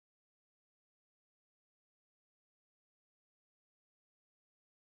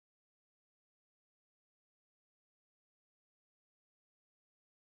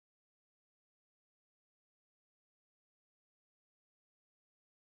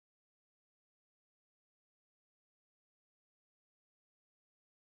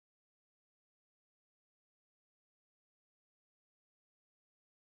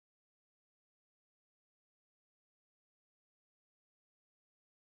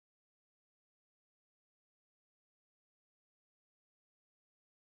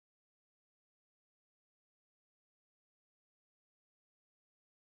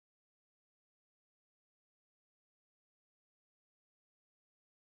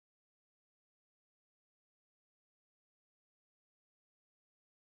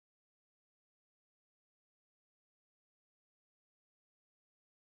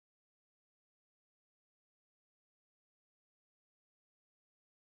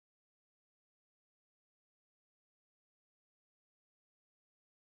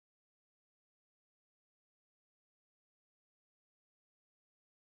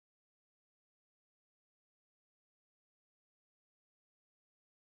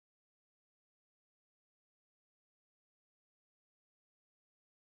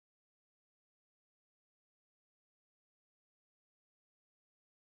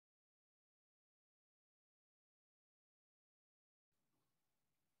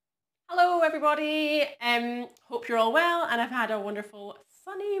Hello everybody, hope you're all well and I've had a wonderful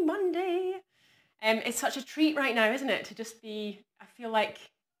sunny Monday. It's such a treat right now, isn't it, to just be, I feel like,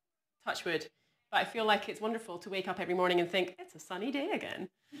 touch wood, but I feel like it's wonderful to wake up every morning and think, it's a sunny day again.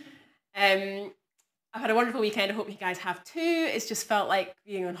 I've had a wonderful weekend, I hope you guys have too. It's just felt like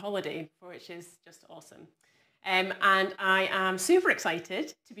being on holiday, which is just awesome. And I am super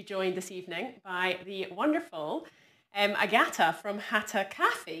excited to be joined this evening by the wonderful Agata from Hata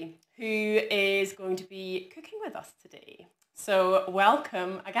Cafe, who is going to be cooking with us today. So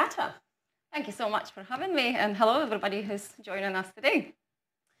welcome, Agata. Thank you so much for having me, and hello everybody who's joining us today.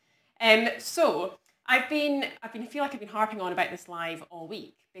 So I feel like I've been harping on about this live all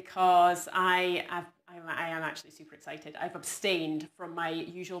week because I am actually super excited. I've abstained from my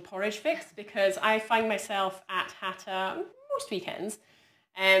usual porridge fix because I find myself at Hata most weekends.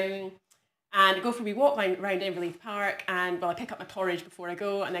 And go for a wee walk around Inverleith Park, and I pick up my porridge before I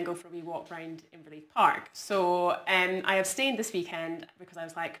go and then go for a wee walk around Inverleith Park. So I abstained this weekend because I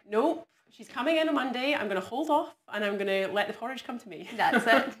was like, nope, she's coming in on Monday, I'm going to hold off and I'm going to let the porridge come to me. That's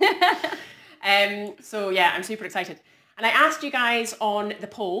it. So yeah, I'm super excited. And I asked you guys on the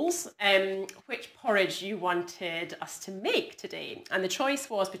polls which porridge you wanted us to make today. And the choice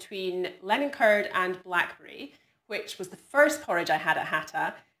was between lemon curd and blackberry, which was the first porridge I had at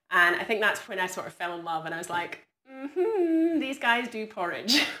Hata. And I think that's when I sort of fell in love and I was like, these guys do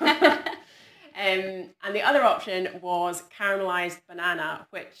porridge. And the other option was caramelised banana,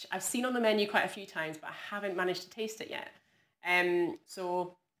 which I've seen on the menu quite a few times, but I haven't managed to taste it yet.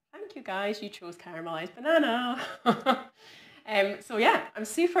 So thank you guys, you chose caramelised banana. So yeah, I'm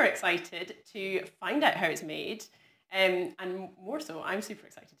super excited to find out how it's made. And more so, I'm super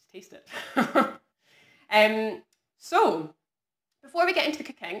excited to taste it. So before we get into the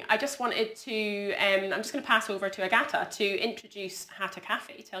cooking, I just wanted to, I'm just going to pass over to Agata to introduce Hata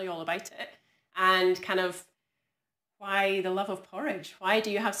Cafe, tell you all about it, and kind of why the love of porridge. Why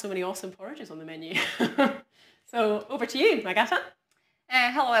do you have so many awesome porridges on the menu? So over to you, Agata.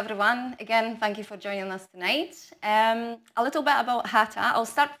 Hello everyone. Again, thank you for joining us tonight. A little bit about Hata. I'll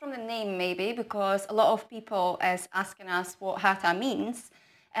start from the name maybe because a lot of people is asking us what Hata means.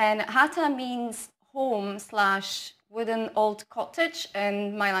 And Hata means home / wooden old cottage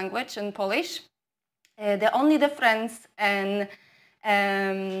in my language, in Polish. The only difference in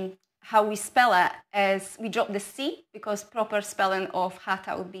how we spell it is we drop the C because proper spelling of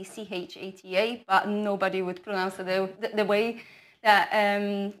Hata would be C-H-A-T-A, but nobody would pronounce it the way that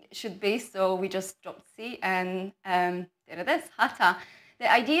should be, so we just dropped C and there it is, Hata. The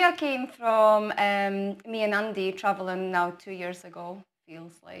idea came from me and Andy traveling now 2 years ago,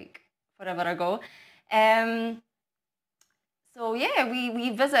 feels like forever ago. So yeah, we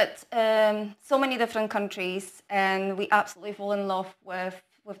visit so many different countries and we absolutely fall in love with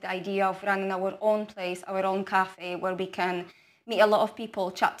the idea of running our own place, our own cafe, where we can meet a lot of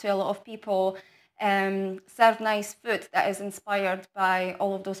people, chat to a lot of people, serve nice food that is inspired by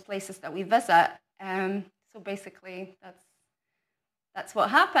all of those places that we visit. So basically, that's what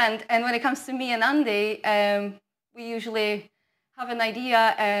happened. And when it comes to me and Andy, we usually have an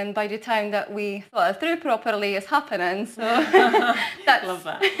idea, and by the time that we thought it through properly, it's happening. So that's, love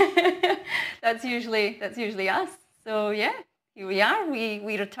that. that's usually us. So yeah, here we are.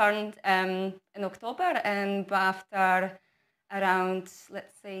 We returned in October, and after around,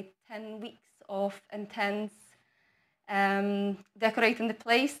 let's say, 10 weeks of intense decorating the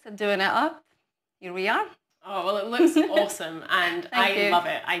place, doing it up, here we are. Oh, well, it looks awesome, and I love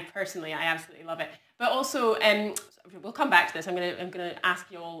it. I absolutely love it. But also, we'll come back to this. I'm gonna ask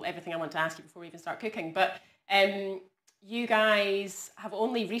you all everything I want to ask you before we even start cooking. But you guys have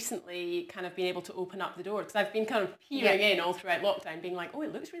only recently kind of been able to open up the door, because I've been kind of peering in all throughout lockdown, being like, oh,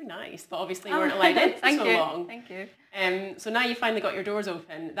 it looks really nice, but obviously we weren't allowed in for so long. Thank you. So now you finally got your doors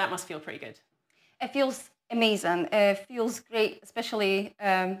open. That must feel pretty good. It feels amazing. It feels great, especially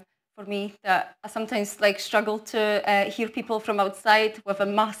for me, that I sometimes struggle to hear people from outside with a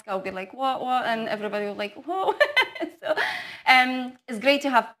mask. I'll be like, what, and everybody will be like, whoa. So it's great to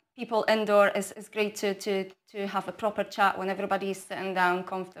have people indoor. It's great to have a proper chat when everybody is sitting down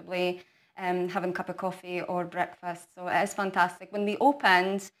comfortably, having a cup of coffee or breakfast. So it is fantastic. When we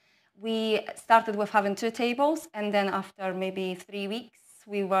opened, we started with having 2 tables, and then after maybe 3 weeks,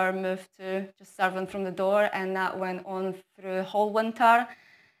 we were moved to just serving from the door, and that went on through whole winter.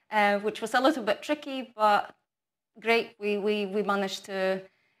 Which was a little bit tricky, but great. We managed to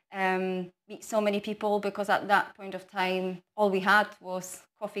meet so many people, because at that point of time, all we had was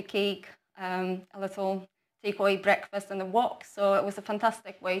coffee, cake, a little takeaway breakfast and a walk. So it was a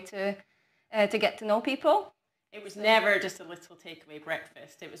fantastic way to get to know people. It was never just a little takeaway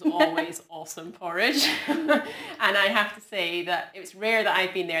breakfast. It was always awesome porridge. And I have to say that it was rare that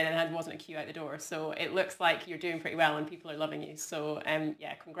I've been there and there wasn't a queue out the door. So it looks like you're doing pretty well and people are loving you. So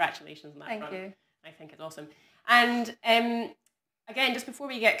yeah, congratulations on that front. Thank you. I think it's awesome. And again, just before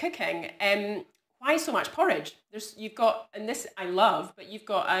we get cooking, why so much porridge? You've got, and this I love, but you've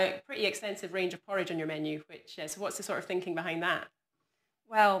got a pretty extensive range of porridge on your menu. So what's the sort of thinking behind that?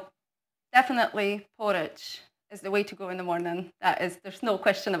 Well, definitely porridge is the way to go in the morning. There's no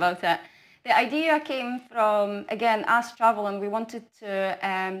question about it. The idea came from, again, us traveling. We wanted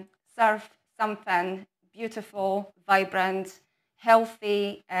to serve something beautiful, vibrant,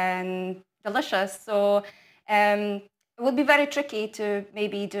 healthy, and delicious. So it would be very tricky to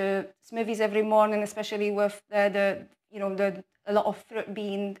maybe do smoothies every morning, especially with a lot of fruit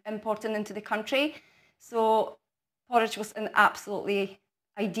being imported into the country. So porridge was an absolutely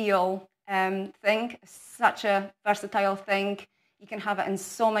ideal thing. Such a versatile thing. You can have it in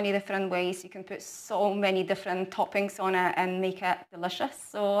so many different ways. You can put so many different toppings on it and make it delicious.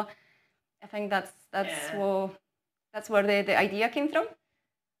 So I think that's where the idea came from.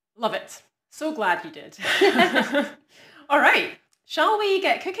 Love it. So glad you did. All right. Shall we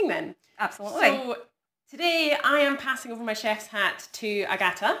get cooking then? Absolutely. So today I am passing over my chef's hat to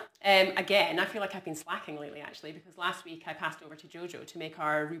Agatha. Again, I feel like I've been slacking lately actually, because last week I passed over to Jojo to make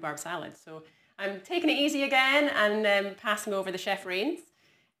our rhubarb salad. So I'm taking it easy again and passing over the chef reins.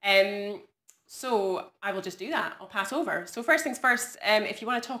 So I will just do that. I'll pass over. So first things first, if you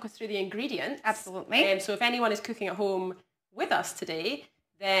want to talk us through the ingredients. Absolutely. So if anyone is cooking at home with us today,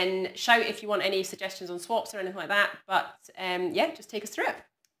 then shout if you want any suggestions on swaps or anything like that. But yeah, just take us through it.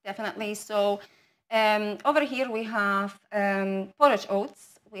 Definitely. So over here we have porridge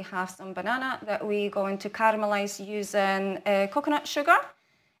oats. We have some banana that we're going to caramelize using coconut sugar,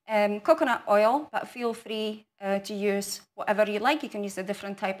 coconut oil, but feel free to use whatever you like. You can use a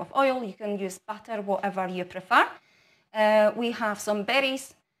different type of oil. You can use butter, whatever you prefer. We have some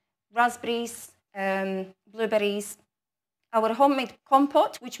berries, raspberries, blueberries, our homemade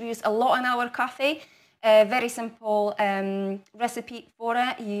compote, which we use a lot in our cafe. Very simple recipe for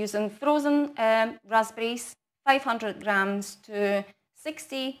it. You're using frozen raspberries, 500 grams to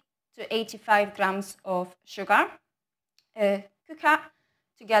 60 to 85 grams of sugar. Cook it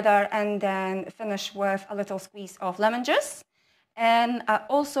together and then finish with a little squeeze of lemon juice. And I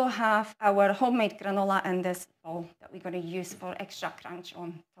also have our homemade granola in this bowl that we're going to use for extra crunch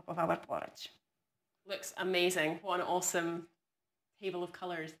on top of our porridge. Looks amazing. What an awesome table of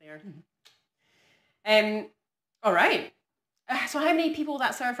colours there. All right. So how many people will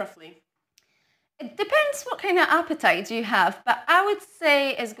that serve roughly? It depends what kind of appetite you have, but I would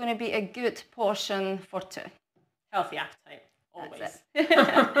say it's going to be a good portion for two. Healthy appetite, always.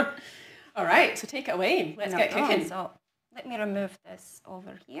 All right, so take it away. Let's get cooking. So let me remove this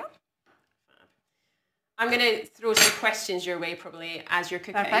over here. I'm going to throw some questions your way probably as you're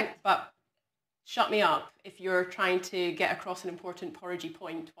cooking. Perfect. But shut me up if you're trying to get across an important porridgey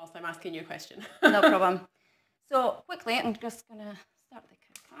point whilst I'm asking you a question. No problem. So quickly, I'm just going to start the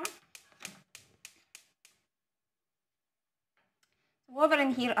cooker. So over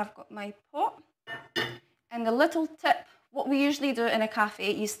in here, I've got my pot. And the little tip, what we usually do in a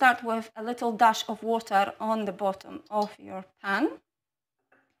cafe, you start with a little dash of water on the bottom of your pan.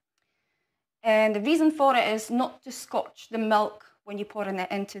 And the reason for it is not to scotch the milk when you're pouring it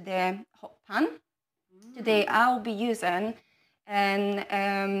into the hot pan. Today I'll be using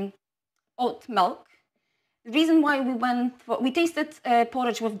an oat milk. The reason why we tasted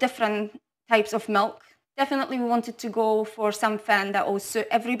porridge with different types of milk. Definitely we wanted to go for something that will suit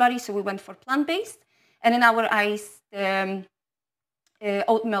everybody, so we went for plant-based. And in our eyes,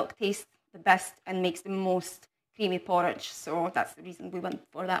 oat milk tastes the best and makes the most creamy porridge. So that's the reason we went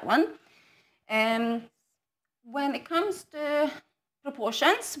for that one. When it comes to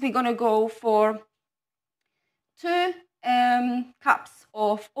proportions, we're going to go for 2 cups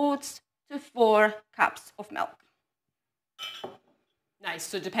of oats to 4 cups of milk. Nice.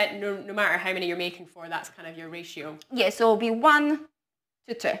 So no matter how many you're making for, that's kind of your ratio. Yeah, so it'll be 1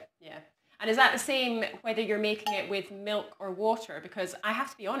 to 2. Yeah. And is that the same whether you're making it with milk or water? Because I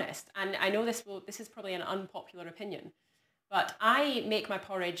have to be honest, and I know this is probably an unpopular opinion, but I make my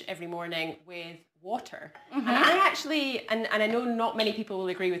porridge every morning with water. And I actually, and I know not many people will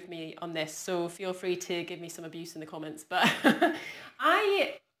agree with me on this, so feel free to give me some abuse in the comments, but I'm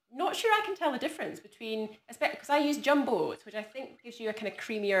not sure I can tell the difference between, because I use jumbo oats, which I think gives you a kind of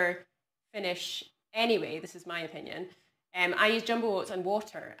creamier finish anyway, this is my opinion. I use jumbo oats and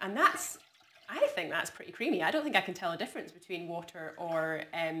water, and I think that's pretty creamy. I don't think I can tell a difference between water or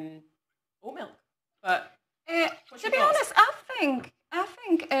oat milk. But To be honest, I think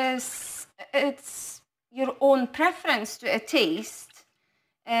it's your own preference to a taste.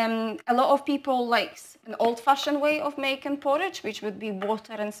 A lot of people like an old-fashioned way of making porridge, which would be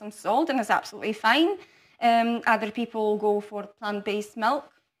water and some salt, and it's absolutely fine. Other people go for plant-based milk,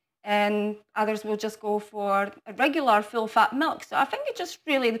 and others will just go for a regular full-fat milk. So I think it just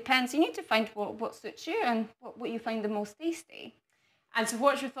really depends. You need to find what suits you and what you find the most tasty. And so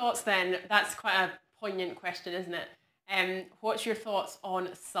what's your thoughts then? That's quite a poignant question, isn't it? What's your thoughts on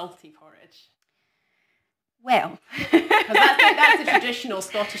salty porridge? Well, that's the traditional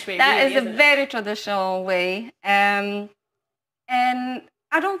Scottish way. That really, is a very traditional way. And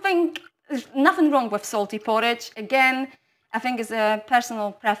I don't think there's nothing wrong with salty porridge. Again, I think it's a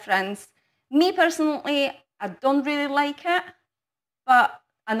personal preference. Me personally, I don't really like it, but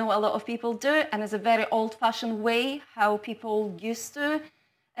I know a lot of people do, and it's a very old-fashioned way how people used to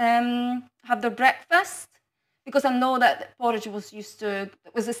have their breakfast. Because I know that porridge was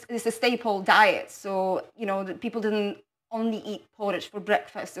it's a staple diet. So, you know, people didn't only eat porridge for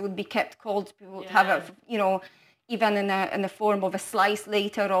breakfast. It would be kept cold. People would have it, you know, even in the form of a slice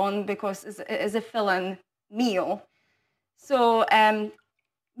later on, because it is a filling meal. So,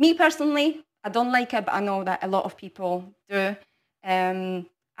 me personally, I don't like it, but I know that a lot of people do.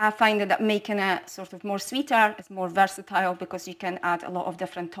 I find that making it sort of more sweeter is more versatile because you can add a lot of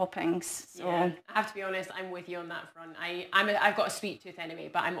different toppings. So yeah, I have to be honest, I'm with you on that front. I've got a sweet tooth anyway,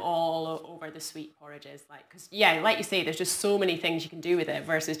 but I'm all over the sweet porridges. Like, because yeah, like you say, there's just so many things you can do with it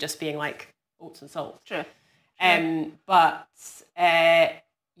versus just being like oats and salt. True. But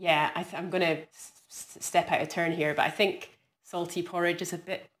yeah, I'm going to step out of turn here, but I think salty porridge is a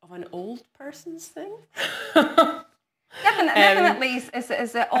bit of an old person's thing. Definitely is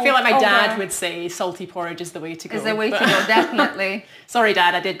I feel like my dad would say salty porridge is the way to go. Is the way to go, definitely. Sorry,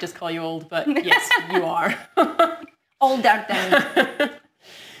 Dad, I did just call you old, but yes, you are. Older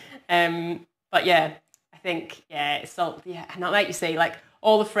than. But yeah, I think, salt, and like you say, like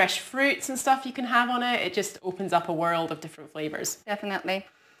all the fresh fruits and stuff you can have on it, it just opens up a world of different flavours. Definitely.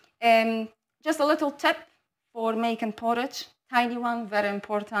 Just a little tip for making porridge, tiny one, very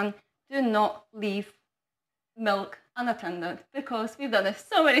important. Do not leave milk unattended, because we've done it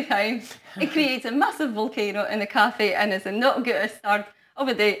so many times. It creates a massive volcano in a cafe and it's a not good start of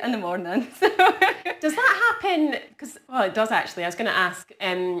a day in the morning. Does that happen? Because, well, it does actually. I was going to ask,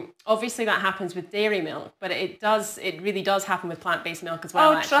 obviously that happens with dairy milk, but it really does happen with plant-based milk as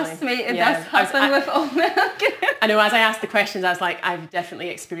well, actually. Trust me, it does happen with all milk. I know, as I asked the questions, I was like, I've definitely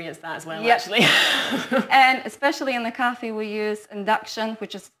experienced that as well, actually. And especially in the cafe, we use induction,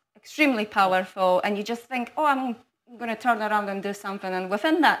 which is extremely powerful, and you just think, oh, I'm going to turn around and do something, and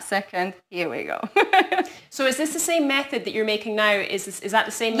within that second, here we go. So is this the same method that you're making now? Is that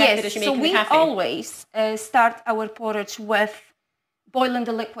the same method as you make in the cafe? Yes, so we always start our porridge with boiling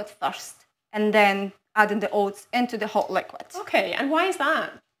the liquid first, and then adding the oats into the hot liquid. Okay, and why is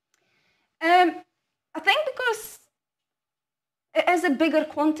that? I think because it is a bigger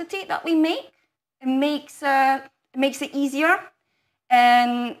quantity that we make. It makes it easier,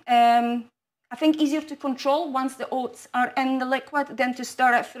 and I think easier to control once the oats are in the liquid than to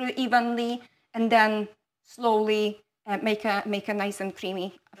stir it through evenly and then slowly make a nice and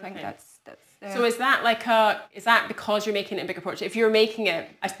creamy. I think that's. So is that because you're making it in bigger porridge? If you're making it,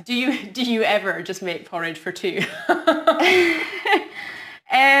 do you ever just make porridge for two?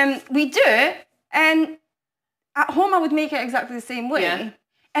 We do, and at home I would make it exactly the same way. Yeah.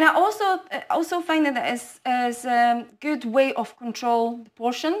 And I also find that it is a good way of control the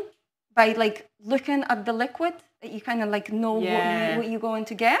portion by like looking at the liquid, that you kind of like know what you're going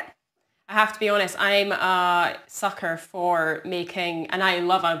to get. I have to be honest, I'm a sucker for making, and I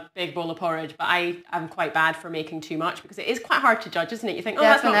love a big bowl of porridge, but I'm quite bad for making too much because it is quite hard to judge, isn't it? You think, oh,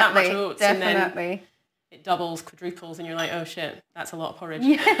 that's not that much oats, and then it doubles, quadruples, and you're like, oh shit, that's a lot of porridge.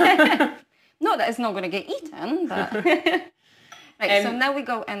 Yeah. No, that is not going to get eaten, but... Right, so now we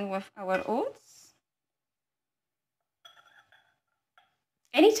go in with our oats.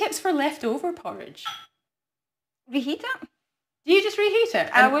 Any tips for leftover porridge? Reheat it. Do you just reheat it?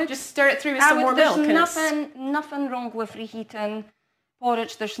 I would just stir it through with some more milk. There's nothing wrong with reheating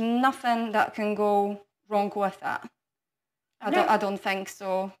porridge. There's nothing that can go wrong with that. I don't think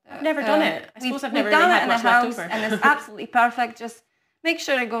so. I've never done it. I suppose I've never really had much left over. And it's absolutely perfect. Just make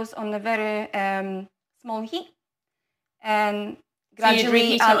sure it goes on a very small heat, and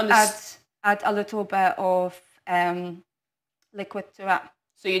gradually add a little bit of liquid to it.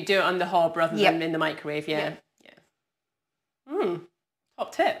 So you do it on the hob rather than in the microwave, yeah.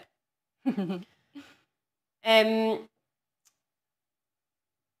 Top tip.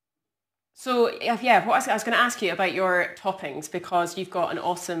 So yeah, what I was going to ask you about your toppings, because you've got an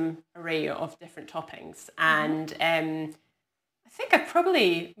awesome array of different toppings, and I think I've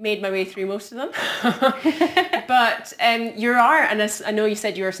probably made my way through most of them. But you are, and I know you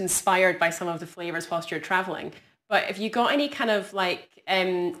said you were inspired by some of the flavours whilst you're travelling, but have you got any kind of like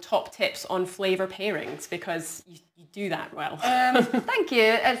top tips on flavour pairings, because you do that well? Thank you.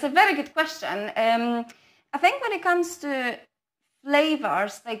 It's a very good question. I think when it comes to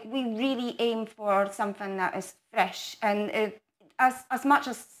flavors, like we really aim for something that is fresh, and as much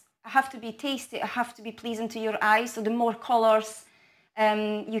as it have to be tasty, it have to be pleasing to your eyes. So the more colours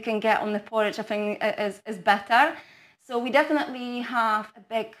you can get on the porridge, I think is better. So we definitely have a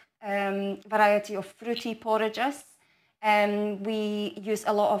big variety of fruity porridges. We use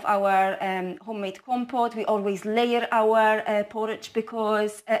a lot of our homemade compote. We always layer our porridge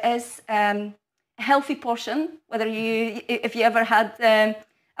because it is healthy portion. If you ever had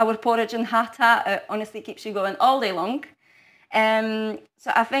our porridge in Hata, it honestly keeps you going all day long.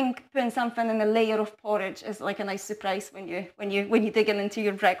 So I think putting something in a layer of porridge is like a nice surprise when you dig into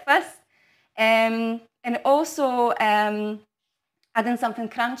your breakfast. And also adding something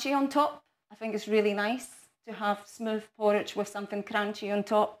crunchy on top, I think is really nice to have smooth porridge with something crunchy on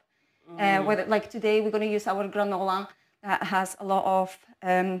top. Whether, like today, we're going to use our granola that has a lot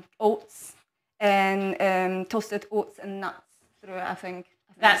of oats and toasted oats and nuts through it, I think.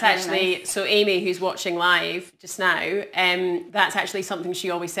 That's actually, nice. So Amy, who's watching live just now, that's actually something she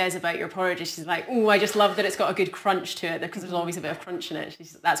always says about your porridge. She's like, oh, I just love that it's got a good crunch to it, because there's always a bit of crunch in it.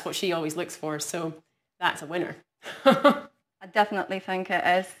 That's what she always looks for, so that's a winner. I definitely think it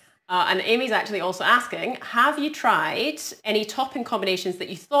is. And Amy's actually also asking, have you tried any topping combinations that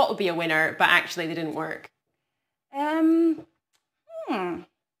you thought would be a winner, but actually they didn't work?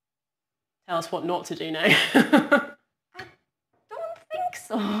 Tell us what not to do now.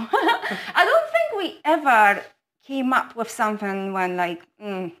 So I don't think we ever came up with something when like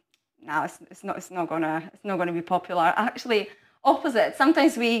no, it's not gonna be popular. Actually, opposite.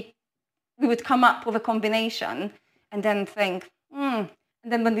 Sometimes we would come up with a combination and then think and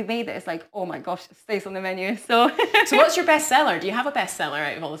then when we made it, it's like, oh my gosh, it stays on the menu. So what's your best seller? Do you have a best seller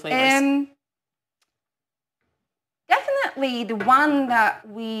out of all the flavors? Definitely the one that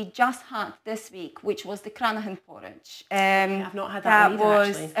we just had this week, which was the Canonmills porridge. I've not had that one either,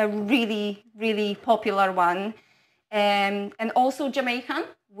 was actually. A really, really popular one. And also Jamaican,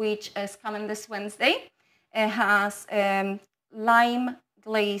 which is coming this Wednesday. It has lime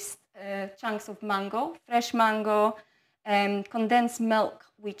glazed chunks of mango, fresh mango, condensed milk,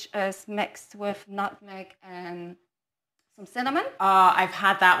 which is mixed with nutmeg and some cinnamon. I've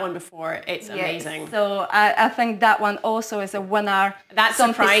had that one before. It's amazing. So I think that one also is a winner. That's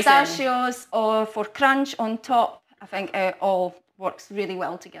some surprising. Pistachios or for crunch on top. I think it all works really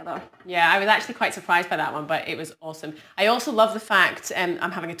well together. Yeah, I was actually quite surprised by that one, but it was awesome. I also love the fact,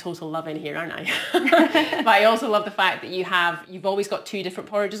 I'm having a total love in here, aren't I? But I also love the fact that you've always got 2 different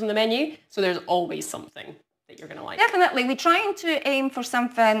porridges on the menu, so there's always something that you're going to like. Definitely. We're trying to aim for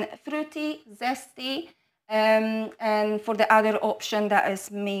something fruity, zesty, and for the other option that is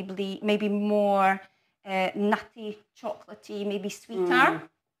maybe more nutty, chocolatey, maybe sweeter.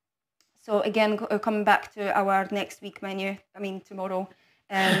 So again, coming back to our next week menu, tomorrow,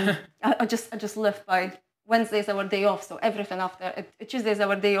 I just live by Wednesday is our day off, so everything after Tuesday is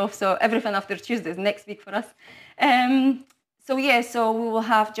our day off, so everything after Tuesday is next week for us. So we will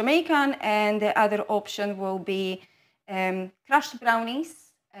have Jamaican, and the other option will be crushed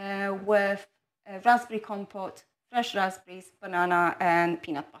brownies with raspberry compote, fresh raspberries, banana, and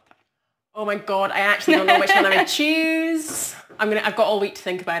peanut butter. Oh my God, I actually don't know which one I would choose. I've got all week to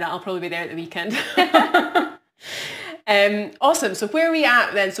think about it. I'll probably be there at the weekend. Awesome. So where are we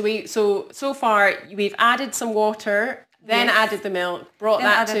at then? So far we've added some water, then added the milk, brought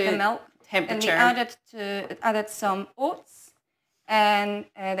that to the milk temperature. And we added some oats, and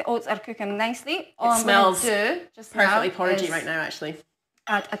the oats are cooking nicely. It smells perfectly porridgey right now, actually.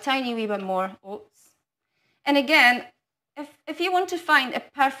 Add a tiny wee bit more oats. And again, if you want to find a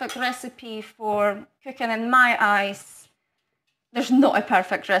perfect recipe for cooking, in my eyes, there's not a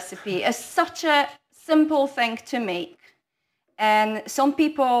perfect recipe. It's such a simple thing to make. And some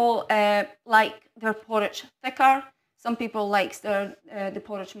people like their porridge thicker. Some people like the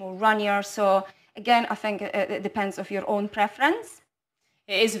porridge more runnier. So again, I think it depends on your own preference.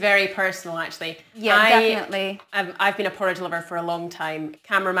 It is very personal, actually. Yeah, definitely. I've been a porridge lover for a long time.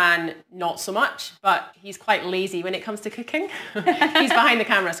 Cameraman, not so much, but he's quite lazy when it comes to cooking. He's behind the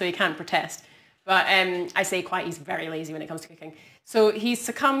camera, so he can't protest. But I say quite, he's very lazy when it comes to cooking. So he's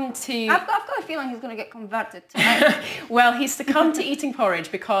succumbed to... I've got a feeling he's going to get converted tonight. Well, he's succumbed to eating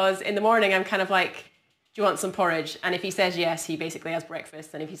porridge because in the morning I'm kind of like, do you want some porridge? And if he says yes, he basically has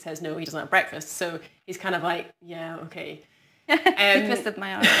breakfast. And if he says no, he doesn't have breakfast. So he's kind of like, yeah, okay. He twisted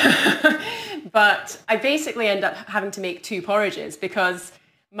my arm. But I basically end up having to make 2 porridges because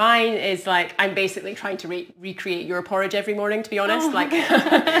mine is like, I'm basically trying to recreate your porridge every morning, to be honest. Oh. Like,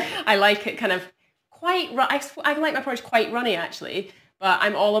 I like it kind of quite, I like my porridge quite runny actually, but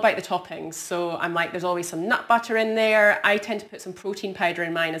I'm all about the toppings. So I'm like, there's always some nut butter in there. I tend to put some protein powder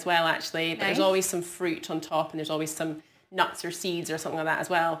in mine as well, actually, but There's always some fruit on top and there's always some nuts or seeds or something like that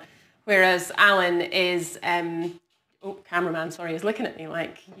as well. Whereas Alan is, cameraman, sorry, is looking at me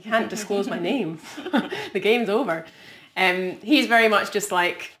like, you can't disclose my name. The game's over. He's very much just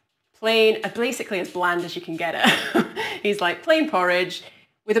like plain, basically as bland as you can get it. He's like plain porridge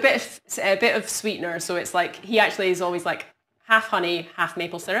with a bit of sweetener. So it's like, he actually is always like half honey, half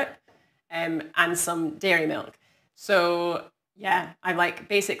maple syrup, and some dairy milk. So yeah, I like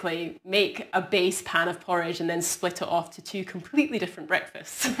basically make a base pan of porridge and then split it off to 2 completely different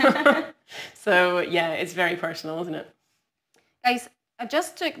breakfasts. So yeah, it's very personal, isn't it? Guys, I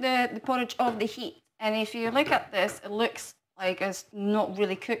just took the porridge off the heat. And if you look at this, it looks like it's not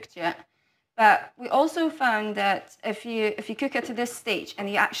really cooked yet. But we also found that if you cook it to this stage and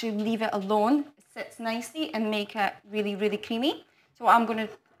you actually leave it alone, it sits nicely and make it really, really creamy. So what I'm going to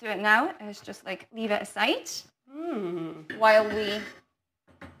do it now is just like leave it aside while we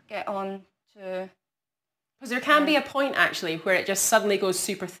get on to... Because there can be a point actually where it just suddenly goes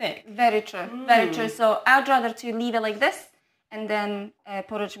super thick. Very true, very true. So I'd rather to leave it like this and then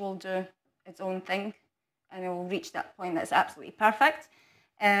porridge will do its own thing and it will reach that point that's absolutely perfect.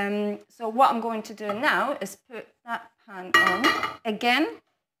 So what I'm going to do now is put that pan on again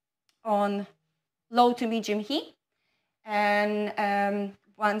on low to medium heat, and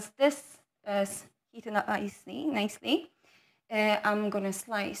once this is heating up nicely, I'm going to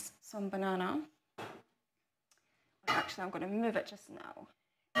slice some banana. Actually, I'm going to move it just now.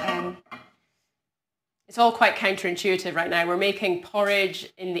 It's all quite counterintuitive right now. We're making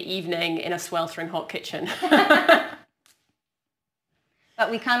porridge in the evening in a sweltering hot kitchen. But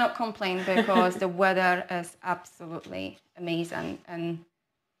we cannot complain because the weather is absolutely amazing in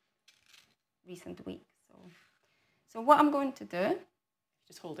recent weeks. So what I'm going to do...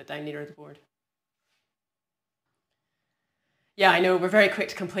 Just hold it down nearer the board. Yeah, I know. We're very quick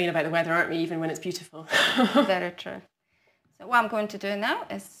to complain about the weather, aren't we, even when it's beautiful? Very true. So what I'm going to do now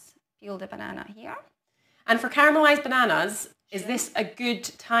is peel the banana here. And for caramelized bananas, is this a good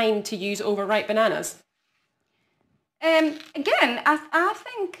time to use overripe bananas? Again, I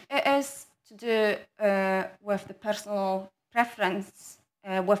think it is to do with the personal preference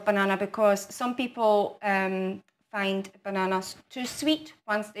with banana, because some people find bananas too sweet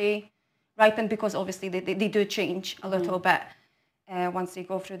once they ripen, because obviously they do change a little bit once they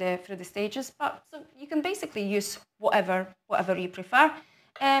go through the stages. But so you can basically use whatever you prefer.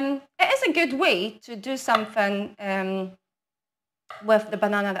 It is a good way to do something with the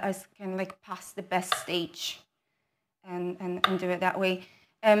banana that is kind of like past the best stage, and do it that way.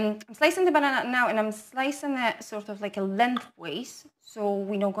 I'm slicing the banana now, and I'm slicing it sort of like a lengthways, so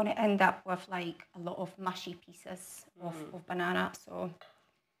we're not going to end up with like a lot of mushy pieces of banana. So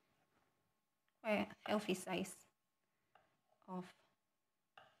quite a healthy size of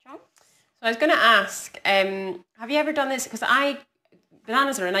chunks. So I was going to ask, have you ever done this? Because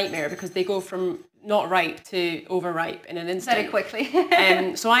bananas are a nightmare because they go from not ripe to overripe in an instant. Very quickly.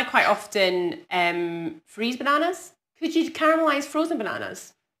 So I quite often freeze bananas. Could you caramelize frozen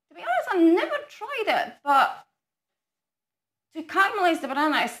bananas? To be honest, I've never tried it, but to caramelize the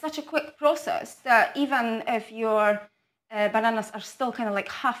banana is such a quick process that even if your bananas are still kind of like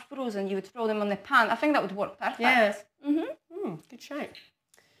half frozen, you would throw them on the pan. I think that would work perfect. Yes. Good shout.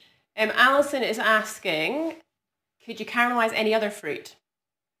 Alison is asking, could you caramelize any other fruit?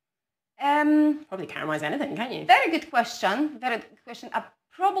 Probably caramelize anything, can't you? Very good question. Very good question. I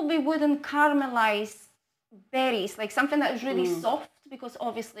probably wouldn't caramelize berries, like something that is really soft, because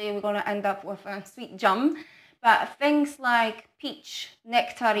obviously we're going to end up with a sweet jam. But things like peach,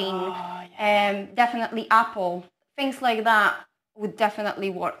 nectarine, definitely apple, things like that would definitely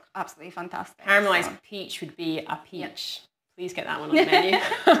work absolutely fantastic. Caramelized peach would be a peach. Yeah. Please get that one on the menu.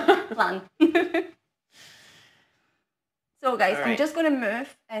 Plan. So guys, I'm just going to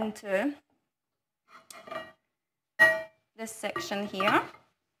move into this section here.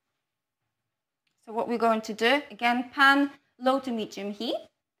 So what we're going to do, again, pan low to medium heat.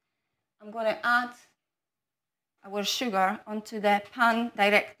 I'm going to add our sugar onto the pan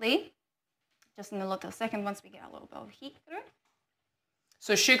directly, just in a little second once we get a little bit of heat through.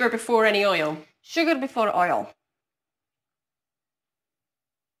 So sugar before any oil? Sugar before oil.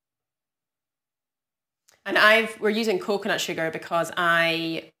 And we're using coconut sugar because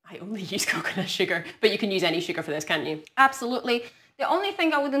I only use coconut sugar, but you can use any sugar for this, can't you? Absolutely. The only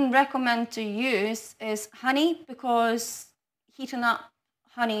thing I wouldn't recommend to use is honey, because heating up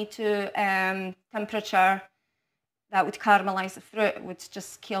honey to temperature that would caramelize the fruit would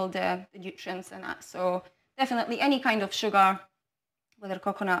just kill the nutrients in it. So definitely any kind of sugar, whether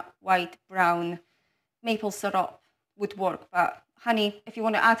coconut, white, brown, maple syrup would work. But honey, if you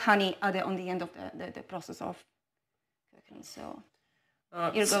want to add honey, add it on the end of the process of cooking. So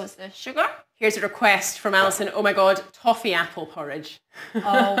here goes the sugar. Here's a request from Alison. Oh my God, toffee apple porridge.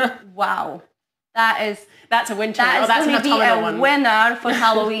 Oh, wow. That's a winter. That is that's going to be a winner for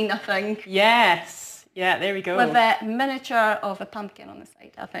Halloween, I think. Yes. Yeah, there we go. With a miniature of a pumpkin on the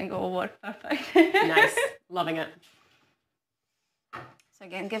side, I think it will work perfect. Nice. Loving it. So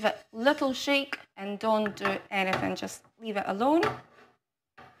again, give it a little shake and don't do anything. Just leave it alone. There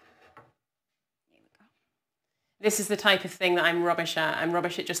we go. This is the type of thing that I'm rubbish at. I'm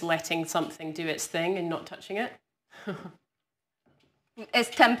rubbish at just letting something do its thing and not touching it.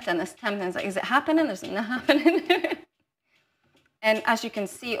 It's tempting. It's tempting. It's like, is it happening? Is it not happening? And as you can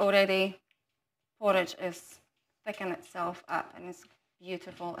see already, porridge is thickening itself up and it's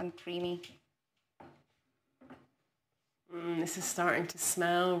beautiful and creamy. This is starting to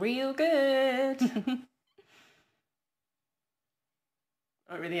smell real good.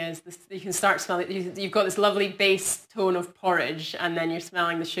 Oh, it really is. You can start smelling. You've got this lovely base tone of porridge, and then you're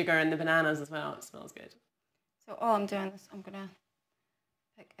smelling the sugar and the bananas as well. It smells good. So all I'm doing is I'm gonna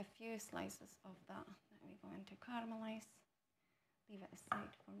pick a few slices of that we're going to caramelize. Leave it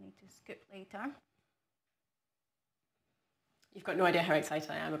aside for me to scoop later. You've got no idea how excited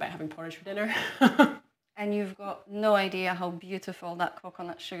I am about having porridge for dinner. And you've got no idea how beautiful that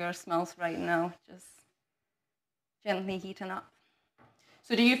coconut sugar smells right now, just gently heating up.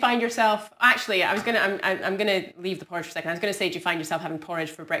 So do you find yourself, actually, I'm gonna leave the porridge for a second. I was gonna say, do you find yourself having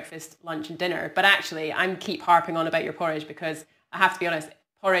porridge for breakfast, lunch and dinner? But actually, I keep harping on about your porridge because I have to be honest,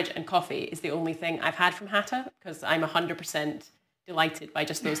 porridge and coffee is the only thing I've had from Hata, because I'm 100% delighted by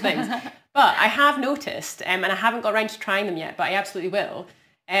just those things. But I have noticed, and I haven't got around to trying them yet, but I absolutely will.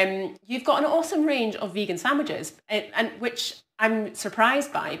 You've got an awesome range of vegan sandwiches, and which I'm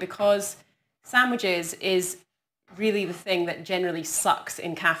surprised by, because sandwiches is really the thing that generally sucks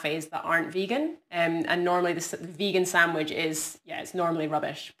in cafes that aren't vegan, and normally the vegan sandwich is, it's normally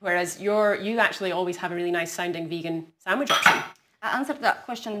rubbish, whereas you actually always have a really nice sounding vegan sandwich option. I answered that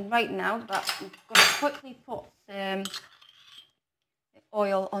question right now, but I'm going to quickly put the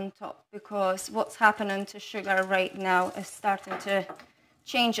oil on top, because what's happening to sugar right now is starting to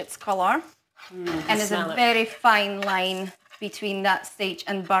change its colour, and there's a very fine line between that stage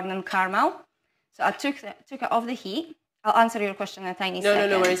and burning caramel. So I took it off the heat. I'll answer your question in a tiny second.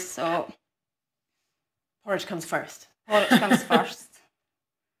 No worries. So porridge comes first. Porridge comes first.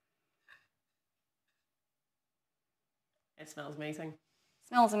 It smells amazing.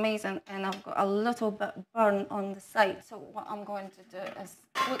 Smells amazing, and I've got a little bit burn on the side. So what I'm going to do is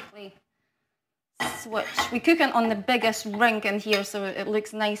quickly switch. We're cooking on the biggest ring in here, so it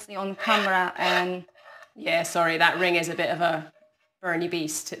looks nicely on camera. And yeah, sorry, that ring is a bit of a burny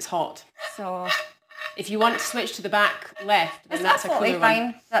beast. It's hot. So if you want to switch to the back left, then that's absolutely a cooler fine.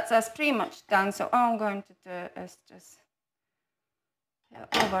 one. That's pretty much done. So all I'm going to do is just put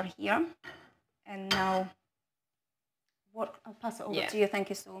it over here, and now I'll pass it over to you. Thank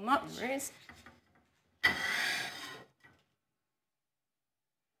you so much. No worries.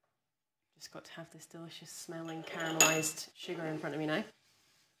 Just got to have this delicious smelling caramelised sugar in front of me now.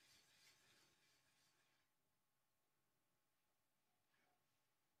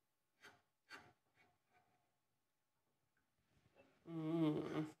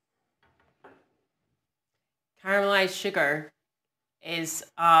 Caramelised sugar is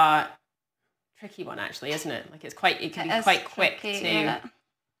a tricky one, actually, isn't it? Like it can be quite quick to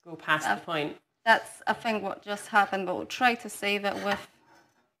go past the point. That's, I think, what just happened, but we'll try to save it with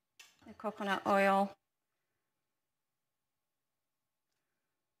the coconut oil.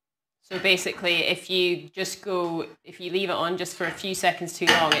 So basically, if you leave it on just for a few seconds too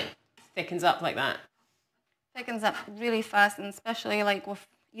long, it thickens up like that. Thickens up really fast, and especially like with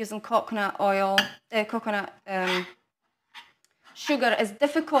using coconut oil, sugar is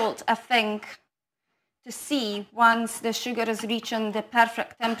difficult, I think, to see once the sugar is reaching the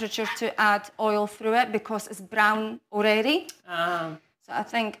perfect temperature to add oil through it, because it's brown already. So I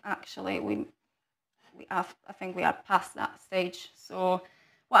think actually we are past that stage. So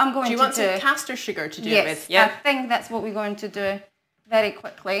what I'm going to do... Do you want some caster sugar to do it with? Yeah, I think that's what we're going to do very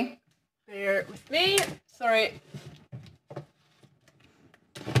quickly. Bear with me. Sorry.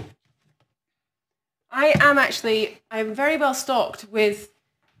 I'm very well stocked with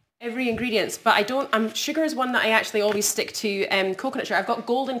every ingredient, but sugar is one that I actually always stick to coconut sugar. I've got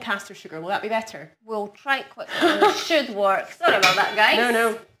golden caster sugar. Will that be better? We'll try it quickly. It should work. Sorry about that, guys.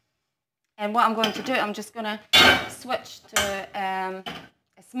 No. And what I'm going to do, I'm just going to switch to a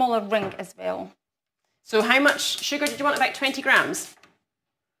smaller ring as well. So how much sugar did you want? About 20 grams?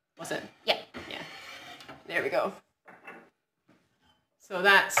 Was it? Yeah. Yeah. There we go. So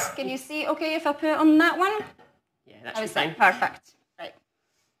that's... Can you see okay if I put it on that one? Yeah, that should be fine. Perfect. Right.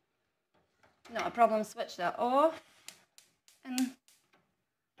 Not a problem. Switch that off. And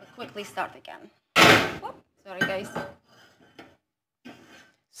we'll quickly start again. Oh, sorry, guys.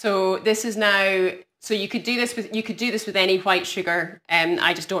 So this is now... So you could do this with any white sugar.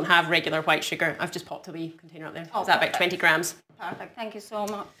 I just don't have regular white sugar. I've just popped a wee container up there. Oh, is that about 20 grams? Perfect. Thank you so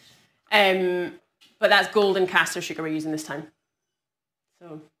much. But that's golden caster sugar we're using this time.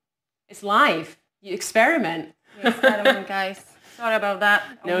 So it's live. You experiment. You experiment, guys. Sorry about that.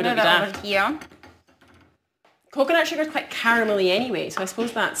 No, don't be daft. Over here. Coconut sugar is quite caramelly anyway, so I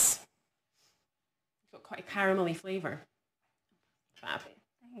suppose that's got quite a caramelly flavour. Fab.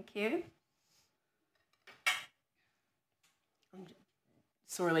 Thank you. I'm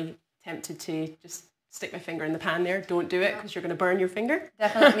sorely tempted to just stick my finger in the pan there. Don't do it because you're going to burn your finger.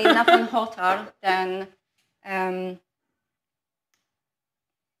 Definitely nothing hotter than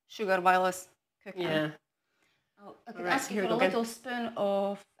sugar while it's cooking. Yeah. Oh, I could ask you for a little spoon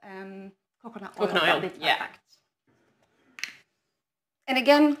of coconut oil. Coconut oil, yeah. And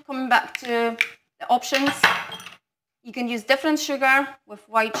again, coming back to the options, you can use different sugar. With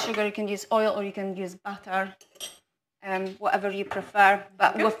white sugar, you can use oil or you can use butter, whatever you prefer.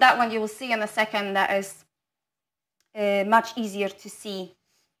 But with that one, you will see in a second that is much easier to see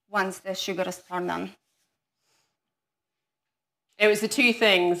once the sugar is turned on. It was the two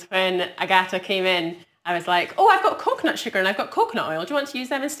things when Agatha came in. I was like, oh, I've got coconut sugar and I've got coconut oil. Do you want to use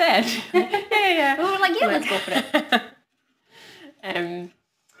them instead? yeah. We were like, yeah, let's go for it.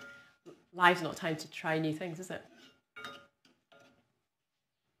 Life's not time to try new things, is it?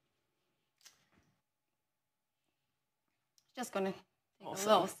 Just going to take a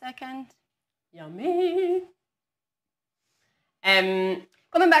little second. Yummy.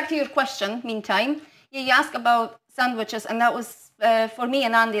 Coming back to your question, meantime, you asked about sandwiches, and that was, for me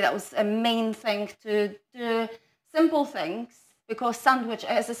and Andy, that was a main thing, to do simple things, because sandwich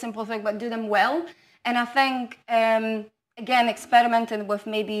is a simple thing, but do them well. And I think, again, experimenting with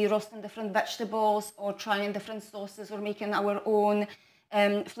maybe roasting different vegetables or trying different sauces or making our own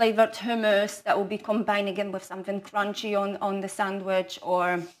flavoured hummus that will be combined again with something crunchy on the sandwich or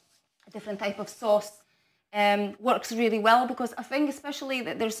a different type of sauce works really well, because I think especially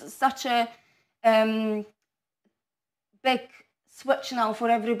that there's such a big switch now for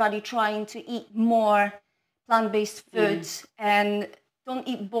everybody trying to eat more plant-based foods and don't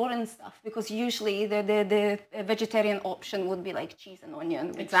eat boring stuff, because usually the vegetarian option would be like cheese and onion,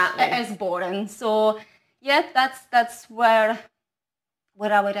 which exactly is boring. So yeah, that's where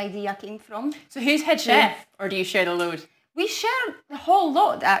our idea came from. So who's head chef, or do you share the load? We share the whole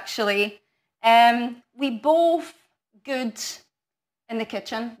load, actually. We both good in the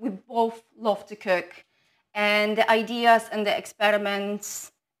kitchen. We both love to cook, and the ideas and the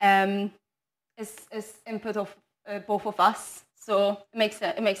experiments is input of both of us. So it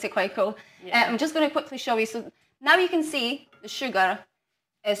makes it quite cool. Yeah. I'm just going to quickly show you. So now you can see the sugar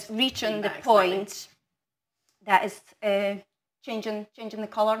is reaching the point that is changing the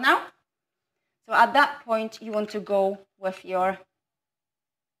color now. So at that point, you want to go with your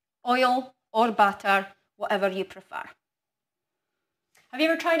oil or butter, whatever you prefer. Have you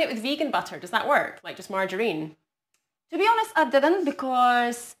ever tried it with vegan butter? Does that work? Like just margarine? To be honest, I didn't,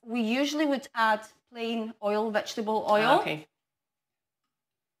 because we usually would add plain oil, vegetable oil. Okay.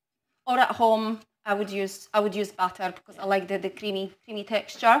 Or at home, I would use butter, because I like the creamy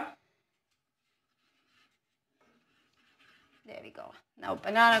texture. There we go. Now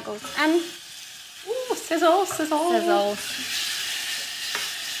banana goes in. Ooh, sizzle, sizzle. Sizzle.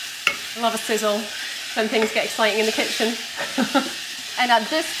 I love a sizzle when things get exciting in the kitchen. And at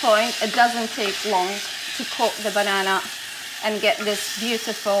this point, it doesn't take long to coat the banana and get this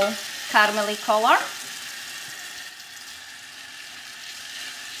beautiful caramelly color.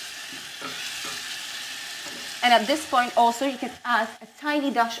 And at this point also, you can add a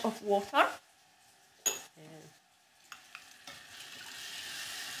tiny dash of water.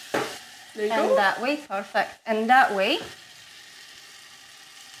 There you and go. That way, perfect. And that way,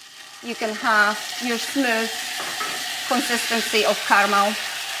 you can have your smooth consistency of caramel.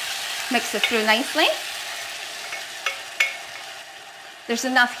 Mix it through nicely. There's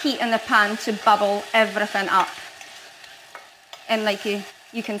enough heat in the pan to bubble everything up. And like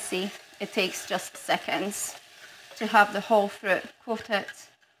you can see, it takes just seconds to have the whole fruit coated.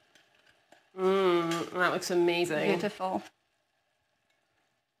 That looks amazing. Beautiful.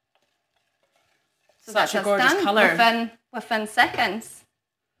 So Such that's a gorgeous done colour. within seconds.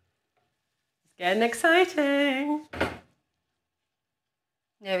 It's getting exciting.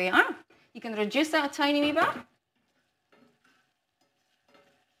 There we are. You can reduce that a tiny wee bit.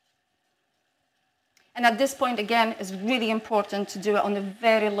 And at this point, again, it's really important to do it on a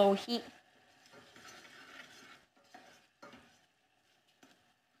very low heat.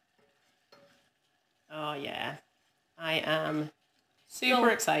 Oh yeah, I am super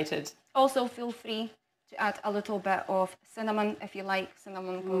excited. Also, feel free to add a little bit of cinnamon if you like.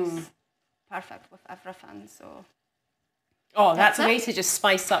 Cinnamon goes perfect with everything. So. Oh, that's a way to just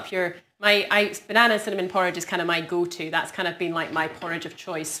spice up your... banana cinnamon porridge is kind of my go-to. That's kind of been like my porridge of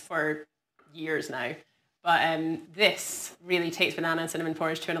choice for years now. But this really takes banana and cinnamon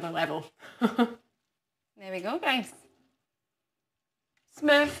porridge to another level. There we go, guys.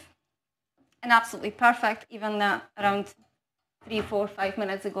 Smooth and absolutely perfect. Even around 3, 4, 5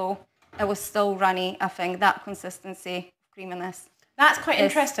 minutes ago, it was still runny. I think that consistency of creaminess. That's quite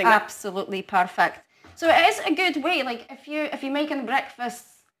interesting. Absolutely perfect. So it is a good way. Like if you're making breakfast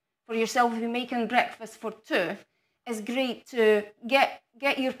for yourself, if you're making breakfast for two, it's great to get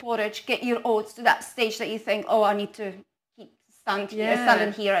your porridge, get your oats to that stage that you think, oh, I need to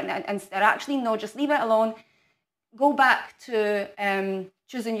standing here and stare. Actually, no, just leave it alone. Go back to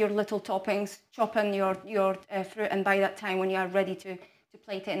choosing your little toppings, chopping your fruit, and by that time when you are ready to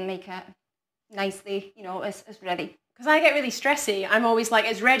plate it and make it nicely, you know, it's ready. Because I get really stressy. I'm always like,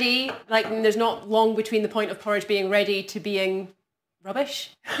 it's ready. Like, there's not long between the point of porridge being ready to being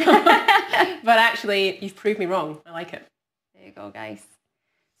rubbish. But actually, you've proved me wrong. I like it. There you go, guys.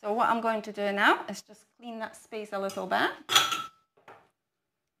 So what I'm going to do now is just clean that space a little bit. Just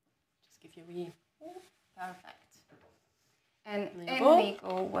give you a wee... Perfect. And in we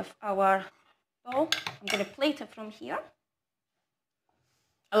go with our bowl. I'm going to plate it from here.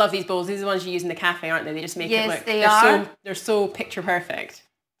 I love these bowls. These are the ones you use in the cafe, aren't they? They just make it look... They're so picture perfect.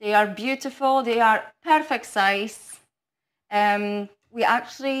 They are beautiful. They are perfect size. We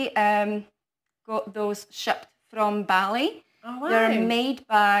actually got those shipped from Bali. Oh, wow. They're made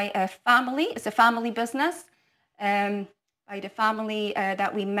by a family. It's a family business. By the family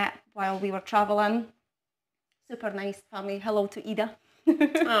that we met while we were traveling. Super nice family. Hello to Ida.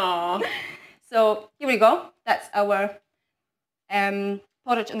 Aww. So here we go. That's our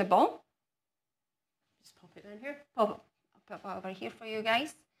porridge in the bowl. Just pop it down here. I'll pop it over here for you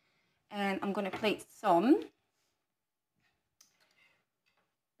guys. And I'm going to plate some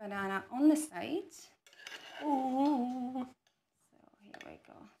banana on the side. Ooh. So here we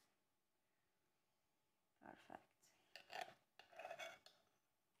go. Perfect.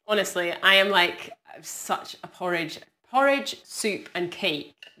 Honestly, I am like such a porridge, soup and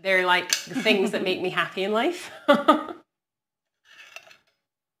cake. They're like the things that make me happy in life. There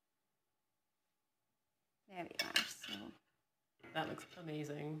we are. So that looks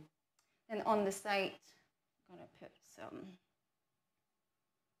amazing. And on the side, I'm going to put some...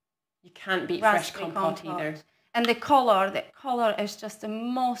 You can't beat fresh compote either. And the colour is just the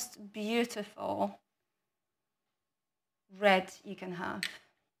most beautiful red you can have.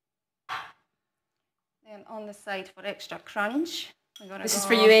 Then on the side for extra crunch, this is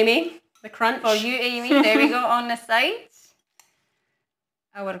for you, Amy. The crunch. For you, Amy. There we go on the side.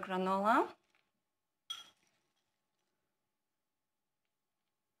 Our granola.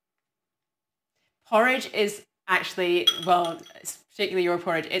 Porridge is actually, well, particularly your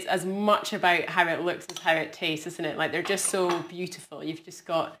porridge, it's as much about how it looks as how it tastes, isn't it? Like, they're just so beautiful. You've just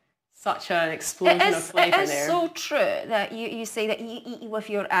got such an explosion of flavour there. It is so true that you say that you eat with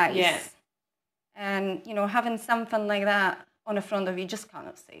your eyes. Yeah. And, you know, having something like that on the front of you just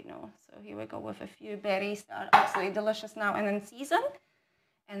cannot say no. So here we go with a few berries that are absolutely delicious now and in season.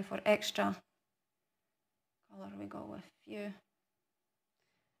 And for extra colour, we go with a few.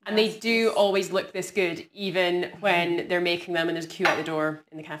 And they do always look this good, even when they're making them and there's a queue at the door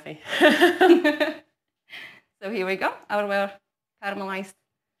in the cafe. So here we go, our caramelised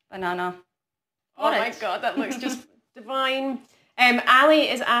banana porridge. Oh my God, that looks just divine. Ali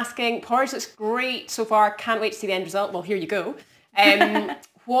is asking, porridge looks great so far, can't wait to see the end result. Well, here you go.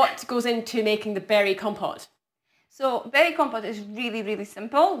 What goes into making the berry compote? So berry compote is really, really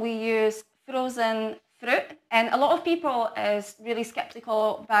simple. We use frozen fruit, and a lot of people is really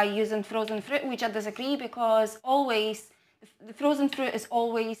skeptical by using frozen fruit, which I disagree, because always the frozen fruit is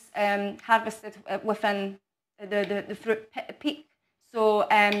always harvested within the fruit peak, so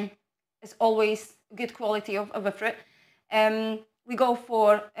it's always good quality of a fruit. We go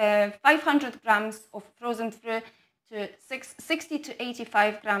for 500 grams of frozen fruit to 60 to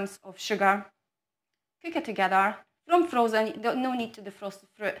 85 grams of sugar. Cook it together from frozen, no need to defrost the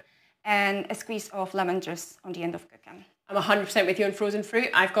fruit, and a squeeze of lemon juice on the end of cooking. I'm 100% with you on frozen fruit.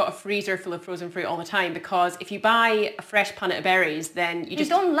 I've got a freezer full of frozen fruit all the time, because if you buy a fresh punnet of berries, then you just...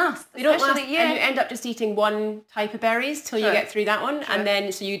 They don't last. They don't last, and you end up just eating one type of berries till you get through that one. And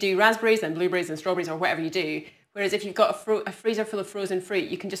then, so you do raspberries and blueberries and strawberries or whatever you do. Whereas if you've got a freezer full of frozen fruit,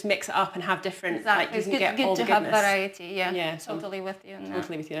 you can just mix it up and have different... Exactly. Like, you can it's get good all to the have goodness. variety, Yeah, totally with you.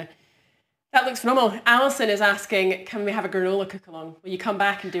 Totally with you. That looks phenomenal. Alison is asking, can we have a granola cook-along? Will you come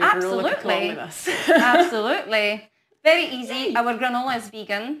back and do a granola cook-along with us? Absolutely. Very easy. Our granola is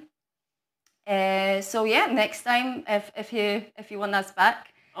vegan. So yeah, next time if you want us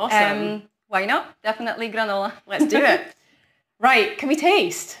back, awesome. Why not? Definitely granola. Let's do it. Right, can we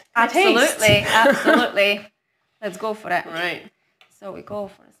taste? Absolutely, absolutely. Let's go for it. Right. So we go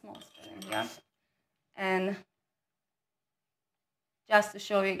for a small spoon here, and just to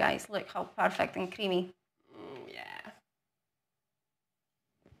show you guys, look how perfect and creamy. Yeah.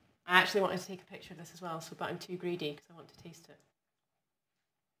 I actually wanted to take a picture of this as well, but I'm too greedy because I want to taste it.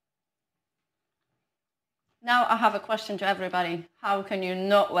 Now I have a question to everybody. How can you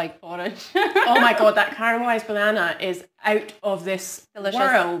not like porridge? Oh my God, that caramelized banana is out of this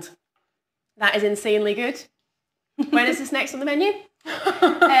world. That is insanely good. When is this next on the menu?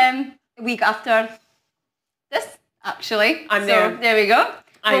 A week after this, actually. I'm there. So there we go.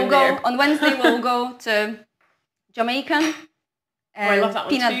 We'll go on Wednesday. We'll go to Jamaican I love that one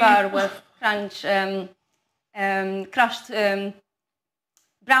peanut too. butter with crunch, crushed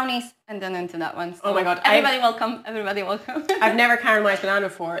brownies, and then into that one. So oh my God! Everybody welcome. Everybody welcome. I've never caramelized banana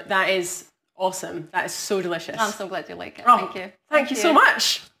before. That is awesome. That is so delicious. I'm so glad you like it. Oh, Thank you. Thank you so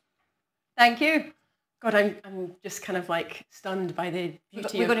much. Thank you. God, I'm just kind of like stunned by the beauty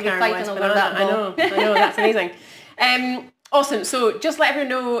of We're going to be caramelized fighting over banana. that bowl. I know, that's amazing. Awesome. So just let everyone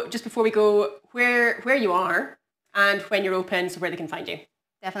know, just before we go, where you are and when you're open, so where they can find you.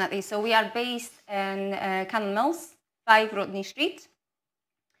 Definitely. So we are based in Canonmills, 5 Rodney Street,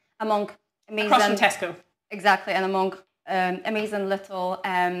 among amazing... Across from Tesco. Exactly, and among amazing little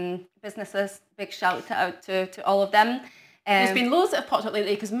businesses. Big shout out to all of them. There's been loads that have popped up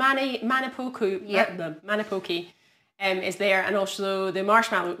lately, because Manipoki is there, and also the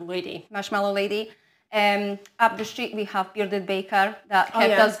Marshmallow Lady. Marshmallow Lady. Up the street we have Bearded Baker that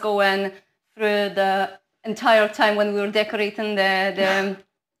kept us going through the entire time when we were decorating the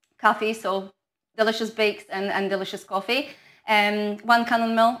cafe. So delicious bakes and delicious coffee. One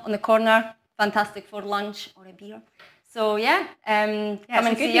Canonmill on the corner, fantastic for lunch or a beer. So yeah, come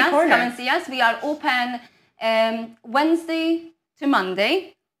and see us. Come and see us. We are open Wednesday to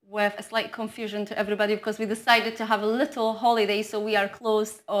Monday, with a slight confusion to everybody because we decided to have a little holiday, so we are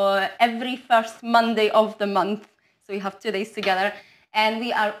closed every first Monday of the month. So we have 2 days together, and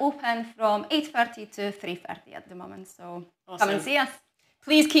we are open from 8:30 to 3:30 at the moment. So come and see us.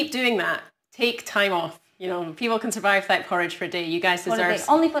 Please keep doing that. Take time off. You know, people can survive that porridge for a day. You guys deserve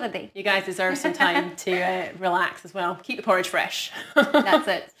only for a day. You guys deserve some time to relax as well. Keep the porridge fresh. That's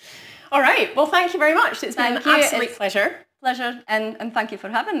it. All right. Well, thank you very much. It's been an absolute pleasure. Pleasure, and thank you for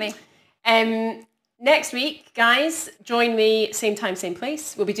having me. Next week, guys, join me, same time, same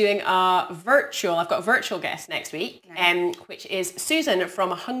place. We'll be doing I've got a virtual guest next week, which is Susan from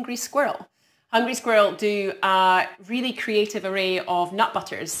Hungry Squirrel. Hungry Squirrel do a really creative array of nut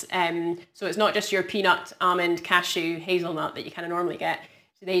butters. So it's not just your peanut, almond, cashew, hazelnut that you kind of normally get.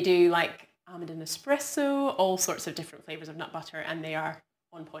 So they do like almond and espresso, all sorts of different flavours of nut butter, and they are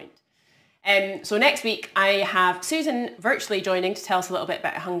on point. So next week I have Susan virtually joining to tell us a little bit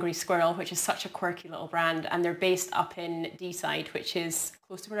about Hungry Squirrel, which is such a quirky little brand, and they're based up in Deeside, which is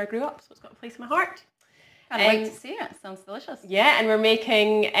close to where I grew up, so it's got a place in my heart. Can't wait to see it. Sounds delicious. Yeah, and we're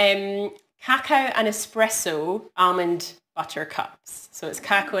making cacao and espresso almond butter cups. So it's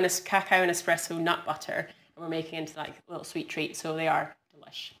cacao and espresso nut butter, and we're making into like a little sweet treat, so they are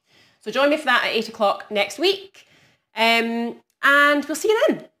delish. So join me for that at 8 o'clock next week, and we'll see you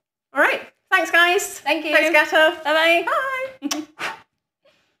then. All right. Thanks, guys. Thank you. Thanks, Gata. Bye-bye. Bye.